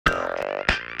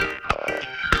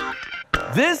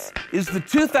This is the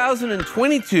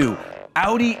 2022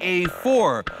 Audi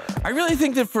A4. I really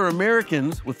think that for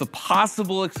Americans, with the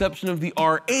possible exception of the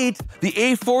R8, the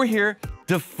A4 here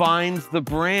defines the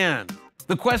brand.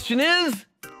 The question is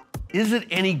it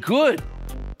any good?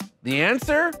 The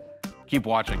answer? Keep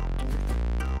watching.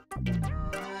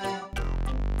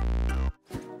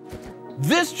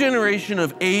 This generation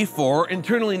of A4,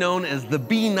 internally known as the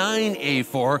B9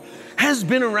 A4, has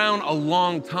been around a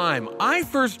long time. I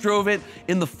first drove it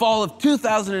in the fall of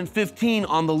 2015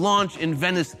 on the launch in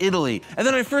Venice, Italy. And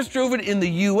then I first drove it in the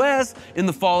US in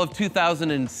the fall of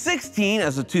 2016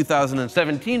 as a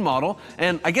 2017 model.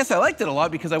 And I guess I liked it a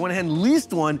lot because I went ahead and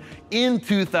leased one in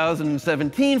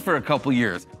 2017 for a couple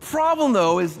years. Problem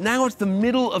though is now it's the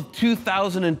middle of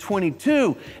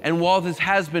 2022. And while this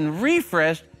has been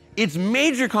refreshed, its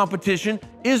major competition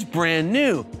is brand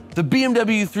new. The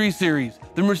BMW 3 Series,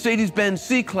 the Mercedes-Benz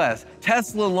C-Class,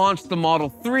 Tesla launched the Model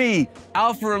 3,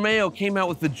 Alfa Romeo came out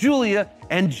with the Giulia,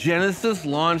 and Genesis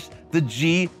launched the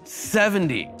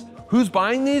G70. Who's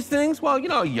buying these things? Well, you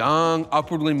know, young,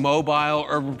 upwardly mobile,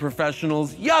 urban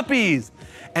professionals, yuppies.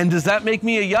 And does that make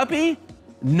me a yuppie?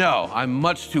 No, I'm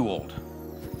much too old.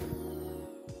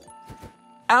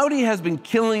 Audi has been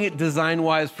killing it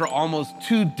design-wise for almost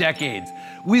 2 decades.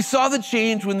 We saw the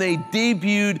change when they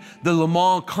debuted the Le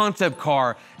Mans concept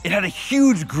car. It had a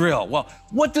huge grille. Well,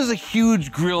 what does a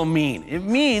huge grille mean? It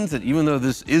means that even though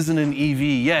this isn't an EV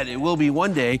yet, it will be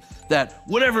one day, that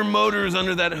whatever motor is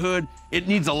under that hood, it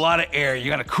needs a lot of air. You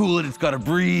gotta cool it, it's gotta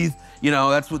breathe. You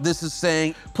know, that's what this is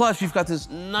saying. Plus, you've got this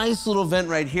nice little vent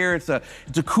right here. It's a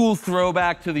cool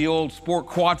throwback to the old Sport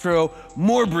Quattro.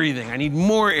 More breathing, I need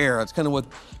more air. That's kind of what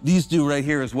these do right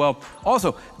here as well.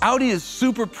 Also, Audi is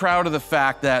super proud of the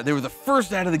fact that they were the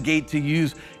first out of the gate to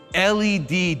use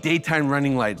LED daytime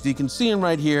running lights. You can see them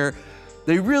right here.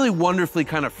 They really wonderfully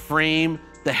kind of frame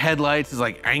the headlights as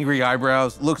like angry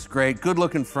eyebrows. Looks great, good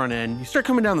looking front end. You start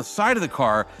coming down the side of the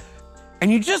car,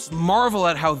 and you just marvel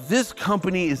at how this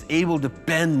company is able to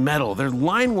bend metal. Their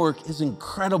line work is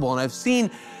incredible. And I've seen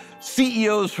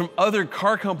CEOs from other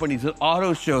car companies at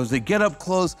auto shows. They get up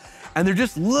close and they're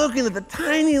just looking at the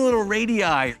tiny little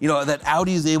radii, you know, that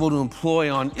Audi is able to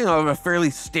employ on, you know, a fairly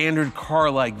standard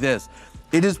car like this.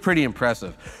 It is pretty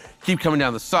impressive. Keep coming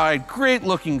down the side, great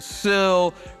looking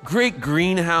sill, great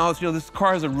greenhouse. You know, this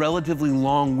car has a relatively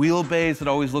long wheelbase. It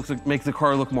always makes the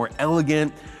car look more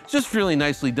elegant. It's just really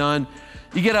nicely done.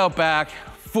 You get out back,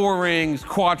 4 rings,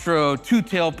 Quattro, 2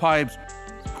 tailpipes,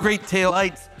 great tail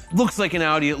lights. Looks like an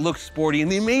Audi, it looks sporty. And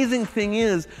the amazing thing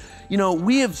is, you know,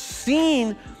 we have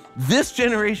seen this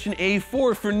generation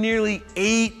A4 for nearly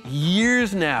 8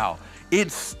 years now.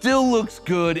 It still looks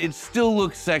good, it still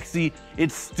looks sexy,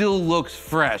 it still looks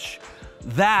fresh.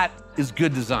 That is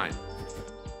good design.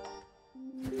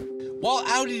 While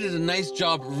Audi did a nice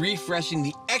job refreshing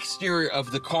the exterior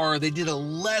of the car, they did a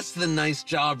less than nice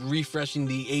job refreshing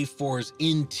the A4's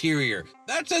interior.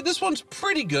 That said, this one's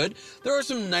pretty good. There are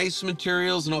some nice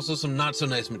materials and also some not so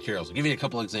nice materials. I'll give you a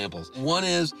couple examples. One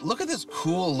is, look at this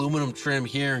cool aluminum trim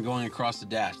here and going across the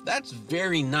dash. That's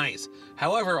very nice.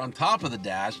 However, on top of the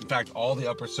dash, in fact, all the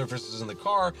upper surfaces in the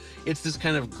car, it's this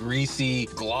kind of greasy,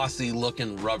 glossy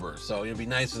looking rubber. So it'd be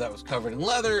nice if that was covered in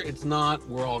leather. It's not.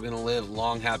 We're all gonna live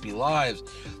long, happy lives.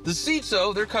 The seats,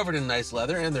 though, they're covered in nice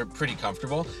leather and they're pretty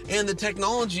comfortable. And the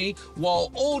technology,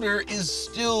 while older, is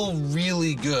still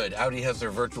really good. Audi has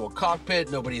their virtual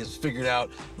cockpit. Nobody has figured out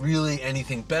really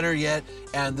anything better yet.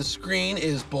 And the screen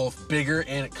is both bigger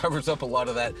and it covers up a lot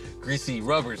of that greasy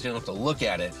rubber, so you don't have to look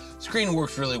at it. Screen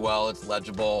works really well. It's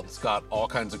legible. It's got all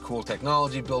kinds of cool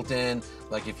technology built in.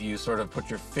 Like if you sort of put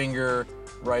your finger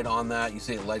right on that, you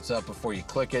see it lights up before you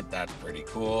click it. That's pretty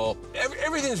cool.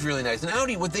 Everything's really nice. And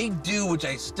Audi, what they do, which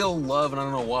I still love, and I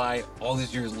don't know why all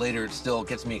these years later it still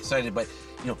gets me excited, but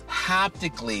you know,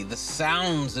 haptically, the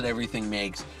sounds that everything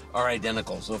makes are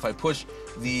identical. So if I push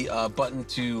the button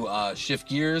to shift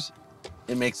gears,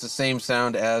 it makes the same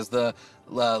sound as the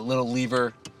little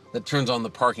lever that turns on the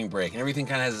parking brake, and everything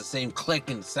kind of has the same click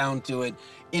and sound to it.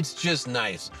 It's just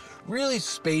nice. Really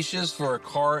spacious for a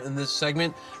car in this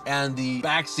segment, and the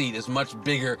back seat is much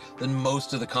bigger than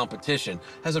most of the competition.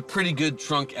 Has a pretty good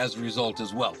trunk as a result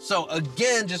as well. So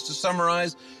again, just to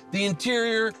summarize, the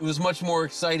interior was much more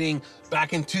exciting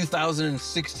back in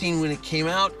 2016 when it came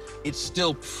out. It's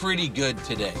still pretty good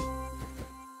today.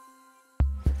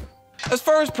 As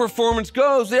far as performance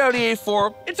goes, the Audi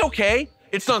A4, it's okay.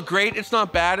 It's not great, it's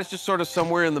not bad, it's just sort of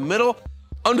somewhere in the middle.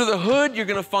 Under the hood, you're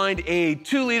gonna find a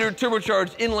 2-liter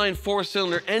turbocharged inline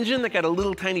 4-cylinder engine that got a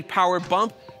little tiny power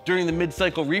bump during the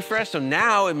mid-cycle refresh, so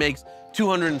now it makes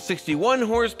 261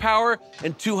 horsepower,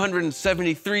 and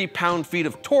 273 pound-feet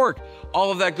of torque.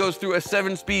 All of that goes through a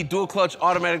 7-speed dual-clutch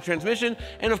automatic transmission,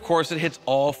 and of course it hits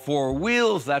all 4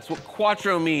 wheels. That's what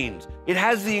quattro means. It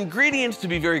has the ingredients to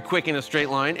be very quick in a straight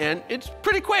line, and it's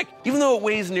pretty quick. Even though it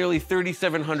weighs nearly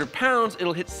 3,700 pounds,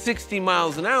 it'll hit 60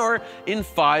 miles an hour in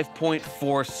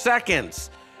 5.4 seconds.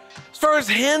 As far as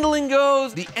handling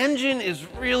goes, the engine is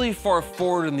really far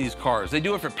forward in these cars. They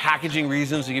do it for packaging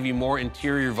reasons to give you more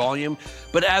interior volume,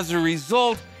 but as a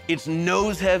result, it's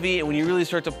nose heavy, and when you really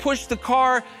start to push the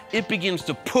car, it begins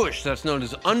to push. That's known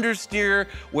as understeer,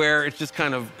 where it's just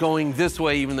kind of going this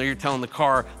way even though you're telling the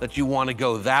car that you want to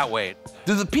go that way.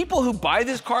 Do the people who buy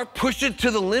this car push it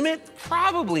to the limit?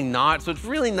 Probably not, so it's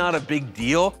really not a big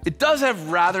deal. It does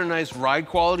have rather nice ride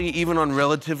quality, even on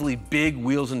relatively big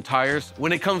wheels and tires.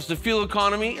 When it comes to fuel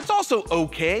economy, it's also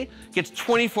okay. It gets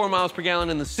 24 miles per gallon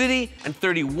in the city and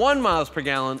 31 miles per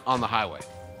gallon on the highway.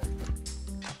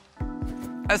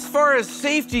 As far as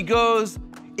safety goes,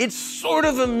 it's sort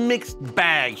of a mixed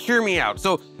bag. Hear me out.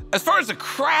 So as far as the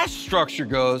crash structure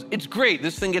goes, it's great.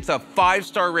 This thing gets a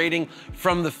 5-star rating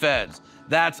from the feds.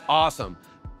 That's awesome.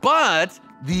 But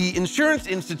the Insurance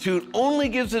Institute only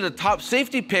gives it a top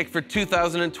safety pick for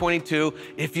 2022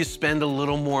 if you spend a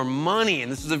little more money.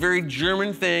 And this is a very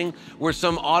German thing where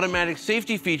some automatic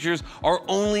safety features are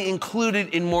only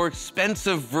included in more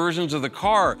expensive versions of the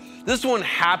car. This one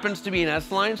happens to be an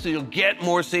S-Line, so you'll get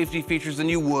more safety features than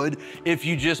you would if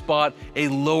you just bought a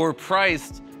lower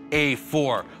priced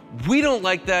A4. We don't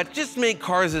like that. Just make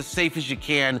cars as safe as you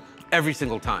can every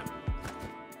single time.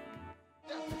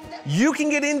 You can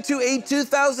get into a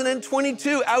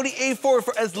 2022 Audi A4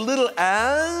 for as little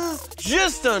as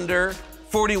just under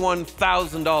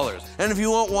 $41,000. And if you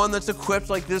want one that's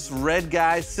equipped like this red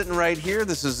guy sitting right here,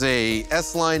 this is a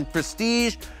S-Line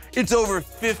Prestige, it's over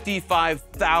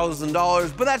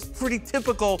 $55,000, but that's pretty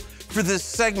typical for this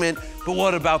segment. But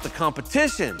what about the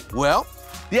competition? Well,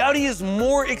 the Audi is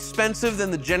more expensive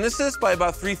than the Genesis by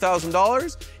about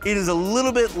 $3,000. It is a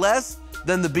little bit less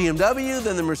than the BMW,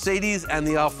 than the Mercedes and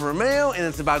the Alfa Romeo, and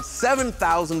it's about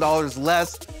 $7,000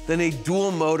 less than a dual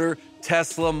motor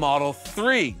Tesla Model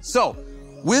 3. So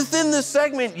within this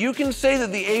segment, you can say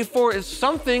that the A4 is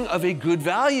something of a good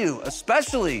value,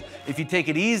 especially if you take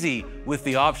it easy with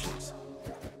the options.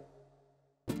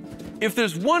 If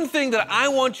there's one thing that I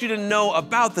want you to know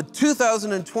about the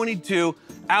 2022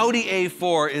 Audi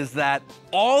A4 is that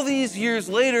all these years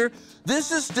later,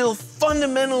 this is still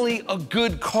fundamentally a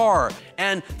good car,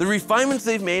 and the refinements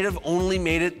they've made have only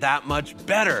made it that much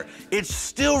better. It's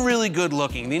still really good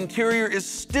looking. The interior is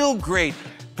still great.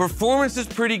 Performance is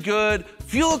pretty good,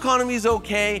 fuel economy is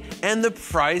okay, and the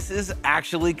price is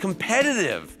actually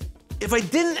competitive. If I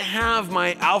didn't have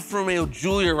my Alfa Romeo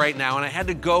Giulia right now and I had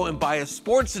to go and buy a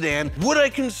sports sedan, would I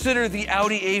consider the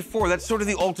Audi A4? That's sort of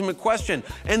the ultimate question.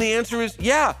 And the answer is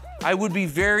yeah, I would be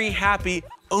very happy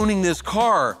owning this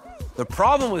car. The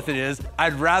problem with it is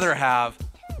I'd rather have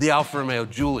the Alfa Romeo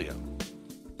Giulia.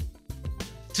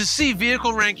 To see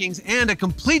vehicle rankings and a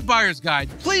complete buyer's guide,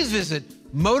 please visit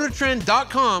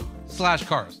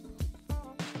motortrend.com/cars.